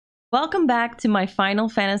Welcome back to my Final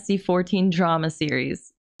Fantasy XIV drama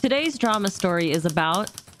series. Today's drama story is about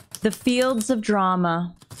the fields of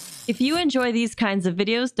drama. If you enjoy these kinds of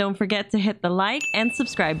videos, don't forget to hit the like and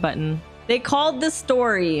subscribe button. They called this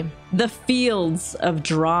story the fields of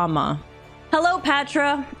drama. Hello,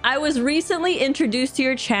 Pathra. I was recently introduced to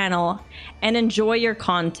your channel and enjoy your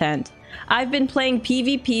content. I've been playing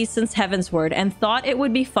PvP since Heavensward and thought it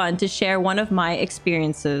would be fun to share one of my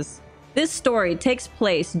experiences. This story takes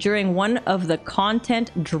place during one of the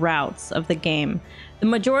content droughts of the game. The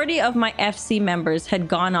majority of my FC members had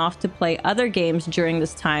gone off to play other games during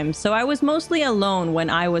this time, so I was mostly alone when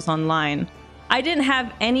I was online. I didn't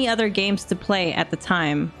have any other games to play at the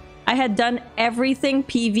time. I had done everything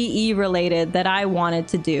PvE related that I wanted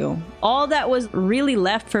to do. All that was really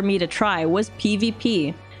left for me to try was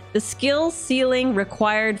PvP. The skill ceiling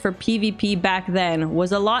required for PvP back then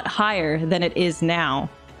was a lot higher than it is now.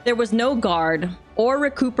 There was no guard or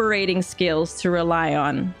recuperating skills to rely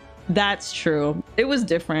on. That's true. It was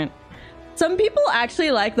different. Some people actually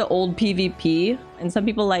like the old PvP, and some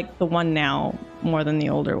people like the one now more than the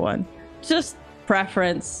older one. Just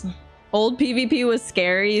preference. Old PvP was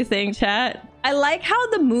scary, you think, chat? I like how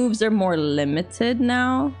the moves are more limited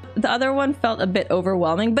now. The other one felt a bit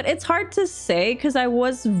overwhelming, but it's hard to say because I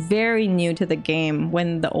was very new to the game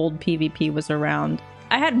when the old PvP was around.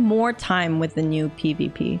 I had more time with the new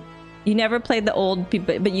PvP. You never played the old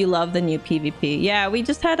PvP, but you love the new PvP. Yeah, we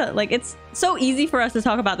just had a, it's so easy for us to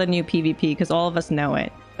talk about the new PvP because all of us know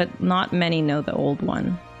it, but not many know the old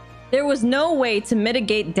one. There was no way to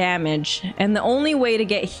mitigate damage, and the only way to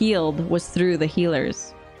get healed was through the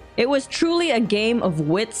healers. It was truly a game of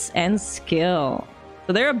wits and skill.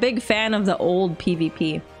 So they're a big fan of the old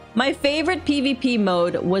PvP. My favorite PvP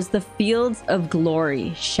mode was the Fields of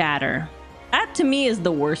Glory Shatter. That to me is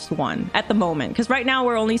the worst one at the moment, because right now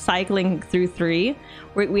we're only cycling through 3.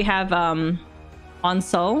 We have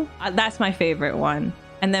Onso. That's my favorite one.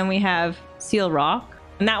 And then we have Seal Rock.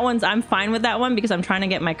 And that one's, I'm fine with that one because I'm trying to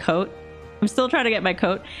get my coat. I'm still trying to get my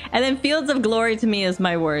coat. And then Fields of Glory to me is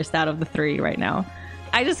my worst out of the 3 right now.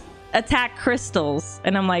 I just attack crystals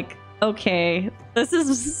and I'm like, okay, this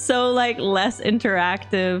is so less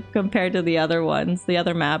interactive compared to the other ones, the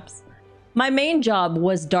other maps. My main job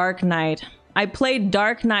was Dark Knight. I played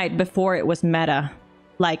Dark Knight before it was meta,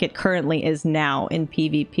 like it currently is now in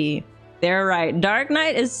PvP. They're right. Dark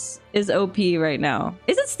Knight is OP right now.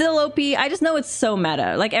 Is it still OP? I just know it's so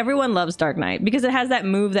meta. Everyone loves Dark Knight because it has that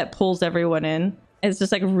move that pulls everyone in. It's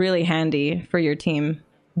just really handy for your team.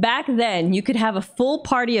 Back then, you could have a full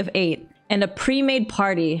party of 8 and a pre-made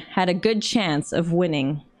party had a good chance of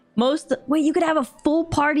winning. Wait, you could have a full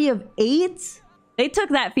party of 8? They took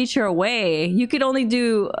that feature away. You could only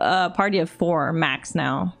do a party of 4 max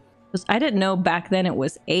now. I didn't know back then it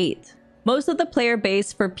was 8. Most of the player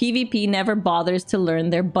base for PvP never bothers to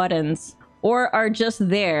learn their buttons or are just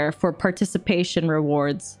there for participation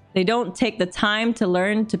rewards. They don't take the time to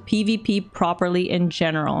learn to PvP properly in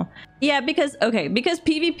general. Yeah, because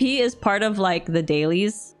PvP is part of the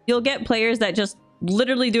dailies. You'll get players that just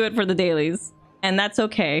literally do it for the dailies, and that's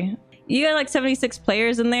okay. You got 76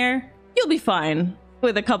 players in there. You'll be fine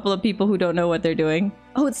with a couple of people who don't know what they're doing.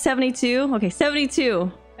 Oh, it's 72? Okay,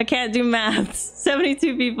 72. I can't do maths.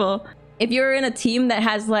 72 people. If you're in a team that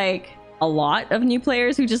has a lot of new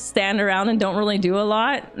players who just stand around and don't really do a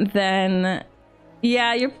lot, then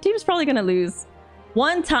yeah, your team's probably gonna lose.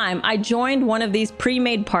 One time, I joined one of these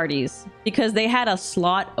pre-made parties because they had a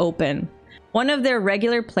slot open. One of their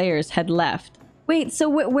regular players had left. Wait, so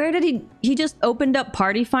where did he just opened up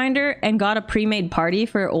Party Finder and got a pre-made party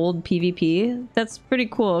for old PvP? That's pretty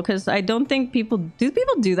cool because I don't think people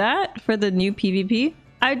do that for the new PvP?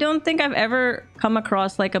 I don't think I've ever come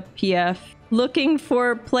across a PF looking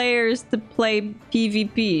for players to play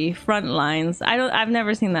PvP front lines. I've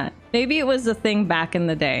never seen that. Maybe it was a thing back in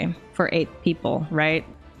the day for 8 people, right?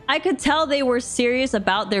 I could tell they were serious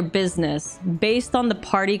about their business based on the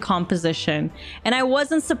party composition, and I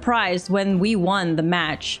wasn't surprised when we won the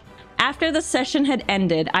match. After the session had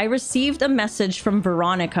ended, I received a message from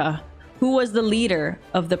Veronica, who was the leader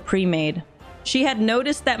of the pre-made. She had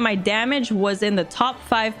noticed that my damage was in the top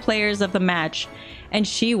 5 players of the match, and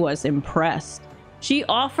she was impressed. She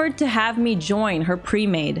offered to have me join her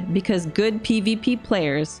pre-made because good PvP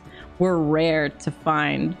players were rare to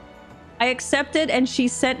find. I accepted and she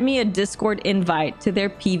sent me a Discord invite to their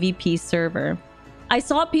PvP server. I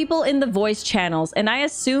saw people in the voice channels and I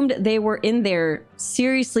assumed they were in there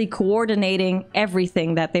seriously coordinating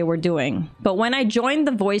everything that they were doing. But when I joined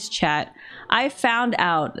the voice chat, I found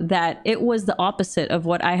out that it was the opposite of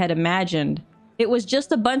what I had imagined. It was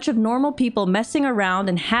just a bunch of normal people messing around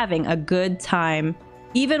and having a good time.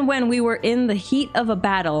 Even when we were in the heat of a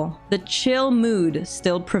battle, the chill mood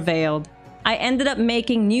still prevailed. I ended up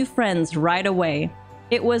making new friends right away.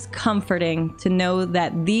 It was comforting to know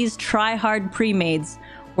that these try-hard pre-mades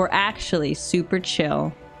were actually super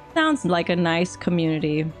chill. Sounds like a nice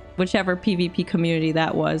community, whichever PvP community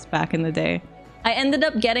that was back in the day. I ended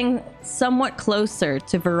up getting somewhat closer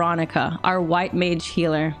to Veronica, our white mage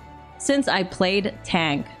healer. Since I played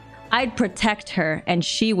tank, I'd protect her and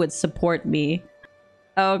she would support me.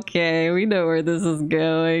 Okay, we know where this is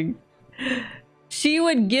going. She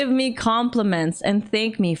would give me compliments and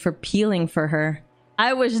thank me for peeling for her.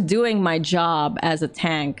 I was doing my job as a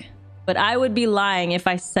tank, but I would be lying if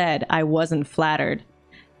I said I wasn't flattered.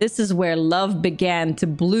 This is where love began to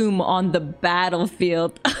bloom on the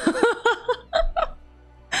battlefield.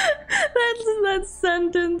 That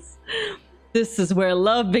sentence. This is where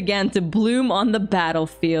love began to bloom on the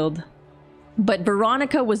battlefield. But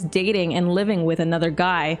Veronica was dating and living with another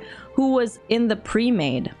guy who was in the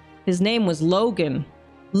pre-made. His name was Logan.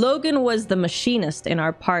 Logan was the machinist in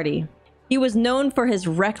our party. He was known for his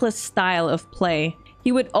reckless style of play.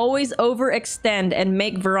 He would always overextend and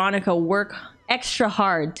make Veronica work extra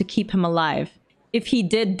hard to keep him alive. If he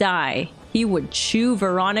did die, he would chew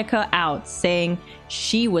Veronica out, saying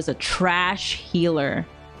she was a trash healer.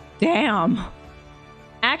 Damn.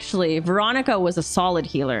 Actually, Veronica was a solid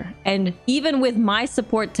healer, and even with my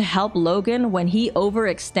support to help Logan when he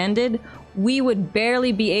overextended, we would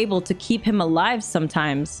barely be able to keep him alive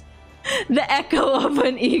sometimes. The echo of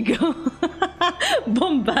an ego.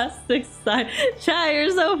 Bombastic sign. Chai,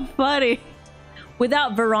 you're so funny.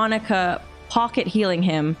 Without Veronica pocket healing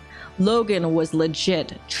him, Logan was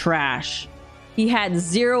legit trash. He had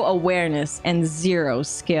zero awareness and zero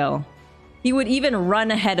skill. He would even run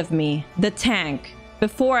ahead of me, the tank,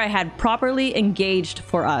 before I had properly engaged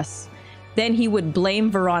for us. Then he would blame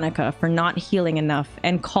Veronica for not healing enough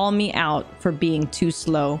and call me out for being too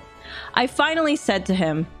slow. I finally said to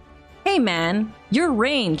him, "Hey man, you're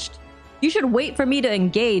ranged. You should wait for me to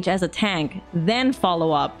engage as a tank, then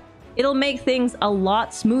follow up. It'll make things a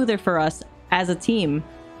lot smoother for us as a team."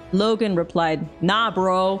 Logan replied, "Nah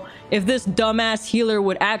bro, if this dumbass healer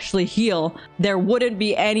would actually heal, there wouldn't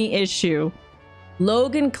be any issue."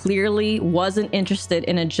 Logan clearly wasn't interested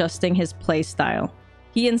in adjusting his playstyle.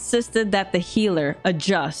 He insisted that the healer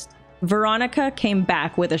adjust. Veronica came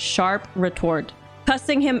back with a sharp retort,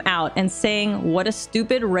 cussing him out and saying what a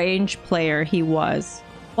stupid range player he was.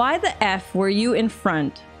 Why the F were you in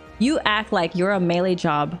front? You act like you're a melee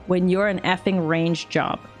job when you're an effing range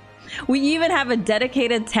job. We even have a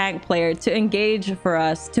dedicated tank player to engage for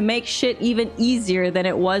us to make shit even easier than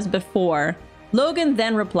it was before. Logan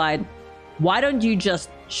then replied, "Why don't you just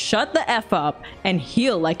shut the F up and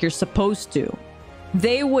heal like you're supposed to?"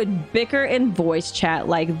 They would bicker in voice chat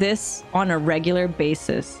like this on a regular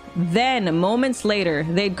basis. Then, moments later,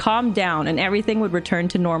 they'd calm down and everything would return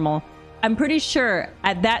to normal. I'm pretty sure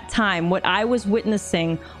at that time what I was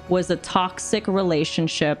witnessing was a toxic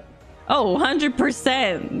relationship. Oh,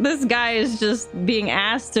 100%. This guy is just being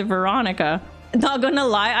asked to Veronica. Not gonna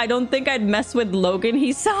lie, I don't think I'd mess with Logan.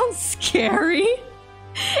 He sounds scary.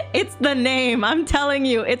 It's the name. I'm telling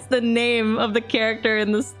you, it's the name of the character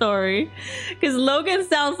in the story. Because Logan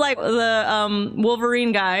sounds like the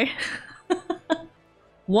Wolverine guy.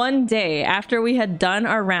 One day after we had done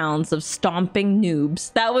our rounds of stomping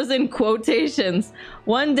noobs, that was in quotations.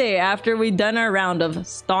 One day after we'd done our round of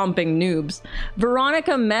stomping noobs,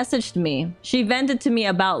 Veronica messaged me. She vented to me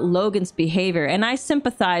about Logan's behavior and I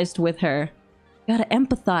sympathized with her. Gotta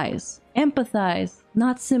empathize. Empathize,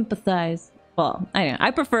 not sympathize. Well,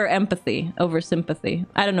 I prefer empathy over sympathy.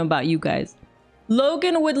 I don't know about you guys.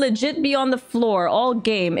 Logan would legit be on the floor all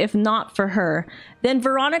game if not for her. Then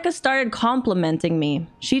Veronica started complimenting me.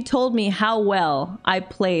 She told me how well I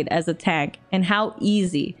played as a tank and how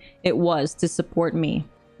easy it was to support me.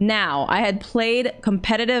 Now, I had played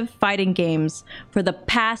competitive fighting games for the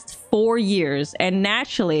past 4 years, and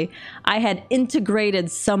naturally, I had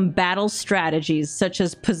integrated some battle strategies such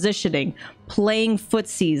as positioning, playing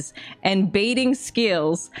footsies, and baiting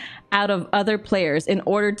skills out of other players in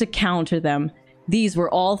order to counter them. These were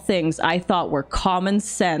all things I thought were common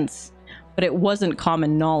sense, but it wasn't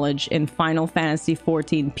common knowledge in Final Fantasy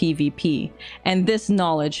XIV PvP, and this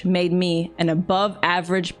knowledge made me an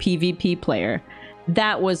above-average PvP player.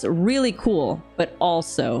 That was really cool, but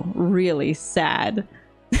also really sad.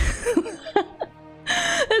 It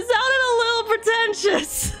sounded a little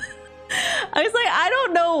pretentious. I was like, I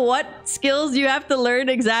don't know what skills you have to learn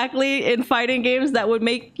exactly in fighting games that would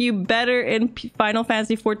make you better in Final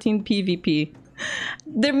Fantasy XIV PvP.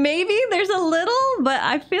 There's a little, but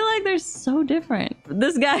I feel like they're so different.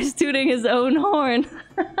 This guy's tooting his own horn.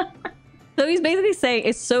 So he's basically saying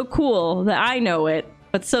it's so cool that I know it,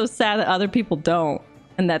 but so sad that other people don't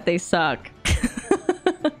and that they suck.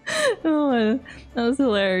 Oh, that was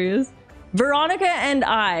hilarious. Veronica and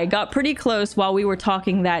I got pretty close while we were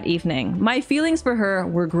talking that evening. My feelings for her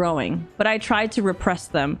were growing, but I tried to repress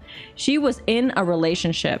them. She was in a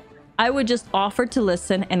relationship. I would just offer to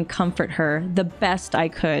listen and comfort her the best I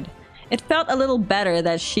could. It felt a little better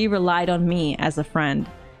that she relied on me as a friend.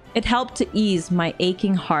 It helped to ease my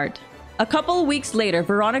aching heart. A couple weeks later,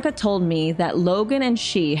 Veronica told me that Logan and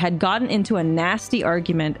she had gotten into a nasty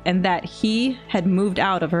argument and that he had moved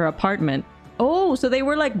out of her apartment. Oh, so they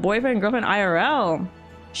were like boyfriend and girlfriend IRL.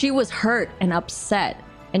 She was hurt and upset,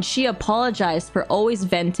 and she apologized for always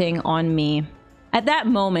venting on me. At that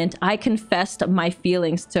moment, I confessed my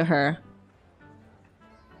feelings to her.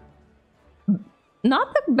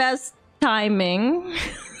 Not the best timing.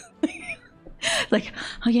 Like,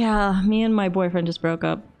 oh yeah, me and my boyfriend just broke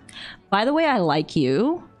up. By the way, I like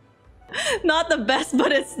you. Not the best,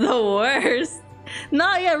 but it's the worst.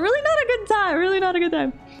 Yeah, really not a good time. Really not a good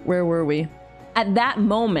time. Where were we? At that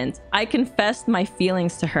moment, I confessed my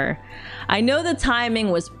feelings to her. I know the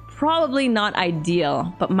timing was probably not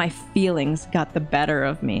ideal, but my feelings got the better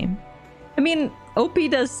of me. I mean, OP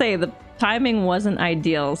does say the timing wasn't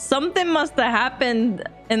ideal. Something must have happened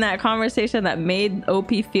in that conversation that made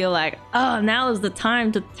OP feel like, oh, now is the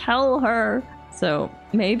time to tell her. So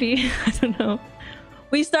maybe, I don't know.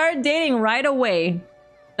 We started dating right away.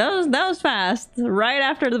 That was fast, right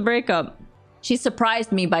after the breakup. She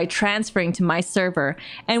surprised me by transferring to my server,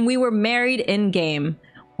 and we were married in-game.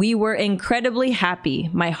 We were incredibly happy.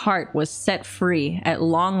 My heart was set free at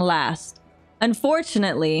long last.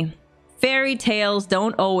 Unfortunately, fairy tales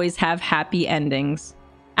don't always have happy endings.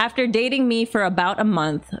 After dating me for about a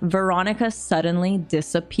month, Veronica suddenly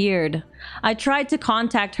disappeared. I tried to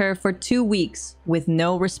contact her for 2 weeks with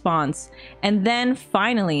no response, and then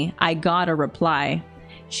finally I got a reply.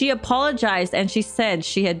 She apologized and she said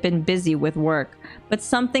she had been busy with work, but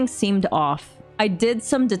something seemed off. I did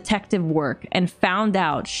some detective work and found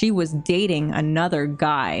out she was dating another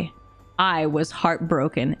guy. I was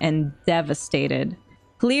heartbroken and devastated.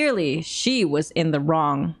 Clearly, she was in the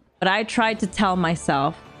wrong, but I tried to tell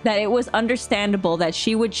myself that it was understandable that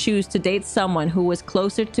she would choose to date someone who was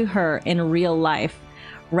closer to her in real life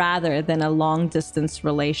rather than a long-distance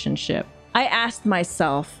relationship. I asked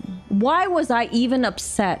myself, why was I even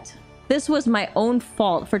upset? This was my own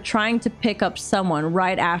fault for trying to pick up someone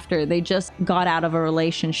right after they just got out of a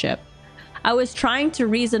relationship. I was trying to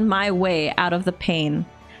reason my way out of the pain.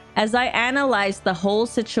 As I analyzed the whole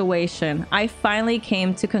situation, I finally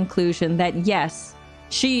came to the conclusion that yes,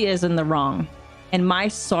 she is in the wrong, and my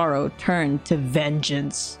sorrow turned to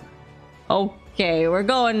vengeance. Okay, we're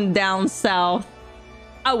going down south.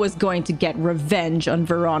 I was going to get revenge on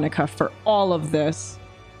Veronica for all of this.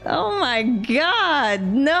 Oh my god,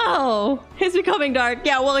 no! It's becoming dark.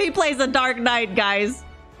 Yeah, well, he plays a Dark Knight, guys.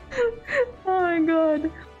 Oh my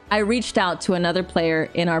god. I reached out to another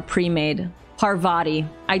player in our pre-made, Parvati.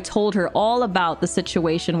 I told her all about the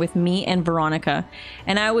situation with me and Veronica,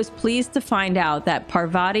 and I was pleased to find out that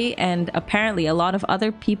Parvati and apparently a lot of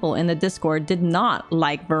other people in the Discord did not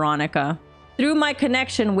like Veronica. Through my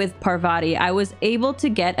connection with Parvati, I was able to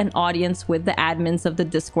get an audience with the admins of the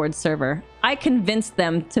Discord server. I convinced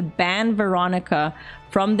them to ban Veronica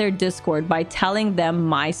from their Discord by telling them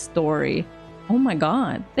my story. Oh my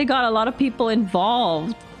god. They got a lot of people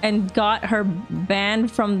involved and got her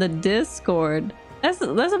banned from the Discord. That's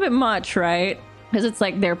a bit much, right? Because it's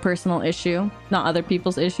like their personal issue, not other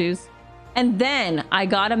people's issues. And then I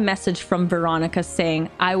got a message from Veronica saying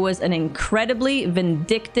I was an incredibly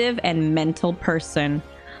vindictive and mental person.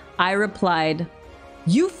 I replied,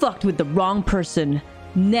 "You fucked with the wrong person.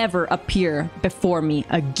 Never appear before me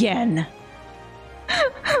again."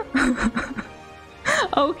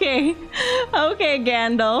 Okay,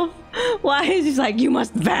 Gandalf. Why is he like, you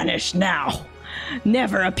must vanish now.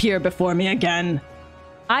 Never appear before me again.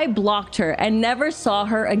 I blocked her and never saw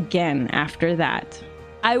her again after that.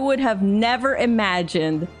 I would have never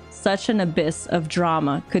imagined such an abyss of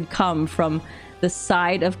drama could come from the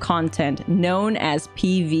side of content known as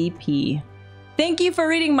PvP. Thank you for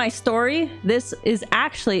reading my story. This is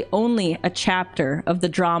actually only a chapter of the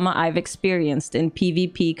drama I've experienced in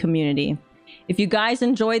PvP community. If you guys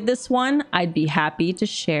enjoyed this one, I'd be happy to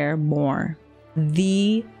share more.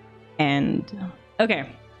 The end. Okay.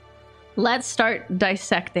 Let's start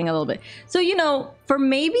dissecting a little bit. So, you know, for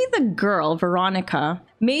maybe the girl, Veronica,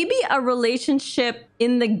 maybe a relationship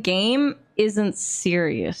in the game isn't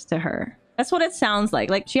serious to her. That's what it sounds like.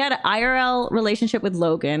 Like she had an IRL relationship with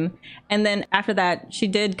Logan. And then after that, she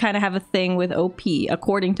did kind of have a thing with OP.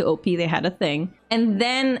 According to OP, they had a thing. And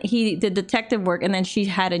then he did detective work. And then she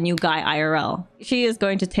had a new guy IRL. She is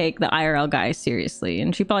going to take the IRL guy seriously.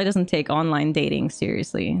 And she probably doesn't take online dating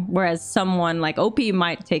seriously. Whereas someone like OP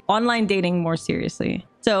might take online dating more seriously.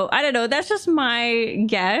 So I don't know. That's just my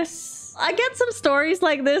guess. I get some stories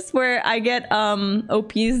like this where I get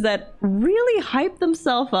OPs that really hype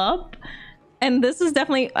themselves up. And this is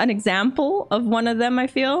definitely an example of one of them, I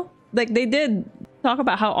feel. Like they did talk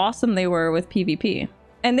about how awesome they were with PvP.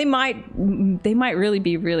 And they might really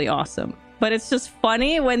be really awesome. But it's just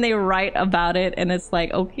funny when they write about it and it's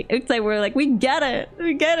like, okay, it's like we're like, we get it.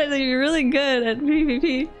 We get it. You're really good at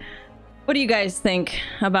PvP. What do you guys think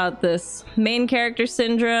about this? Main character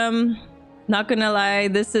syndrome? Not gonna lie,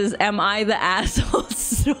 this is am I the asshole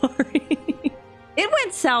story. It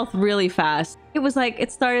went south really fast. It was like,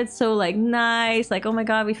 it started so like nice, like, oh my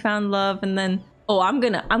god, we found love, and then, oh, I'm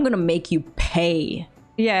gonna make you pay.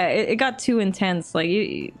 Yeah, it got too intense. Like,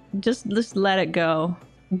 you just let it go.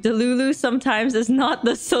 Delulu sometimes is not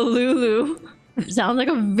the Solulu. Sounds like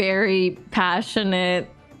a very passionate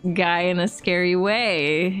guy in a scary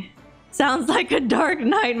way. Sounds like a Dark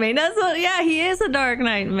Knight main. That's what, yeah, he is a Dark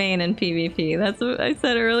Knight main in PvP. That's what I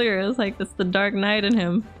said earlier. It was like, that's the Dark Knight in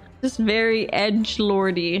him. Just very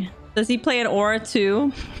edgelordy. Does he play an aura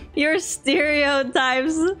too? Your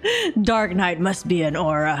stereotypes. Dark Knight must be an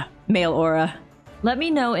aura. Male aura. Let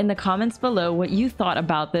me know in the comments below what you thought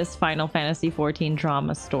about this Final Fantasy XIV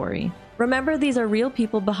drama story. Remember, these are real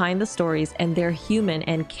people behind the stories and they're human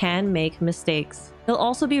and can make mistakes. They'll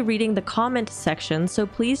also be reading the comment section, so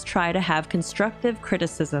please try to have constructive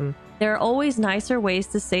criticism. There are always nicer ways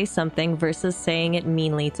to say something versus saying it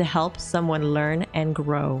meanly to help someone learn and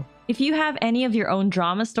grow. If you have any of your own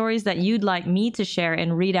drama stories that you'd like me to share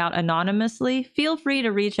and read out anonymously, feel free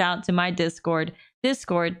to reach out to my Discord,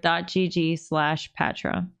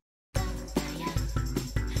 discord.gg/Pathra.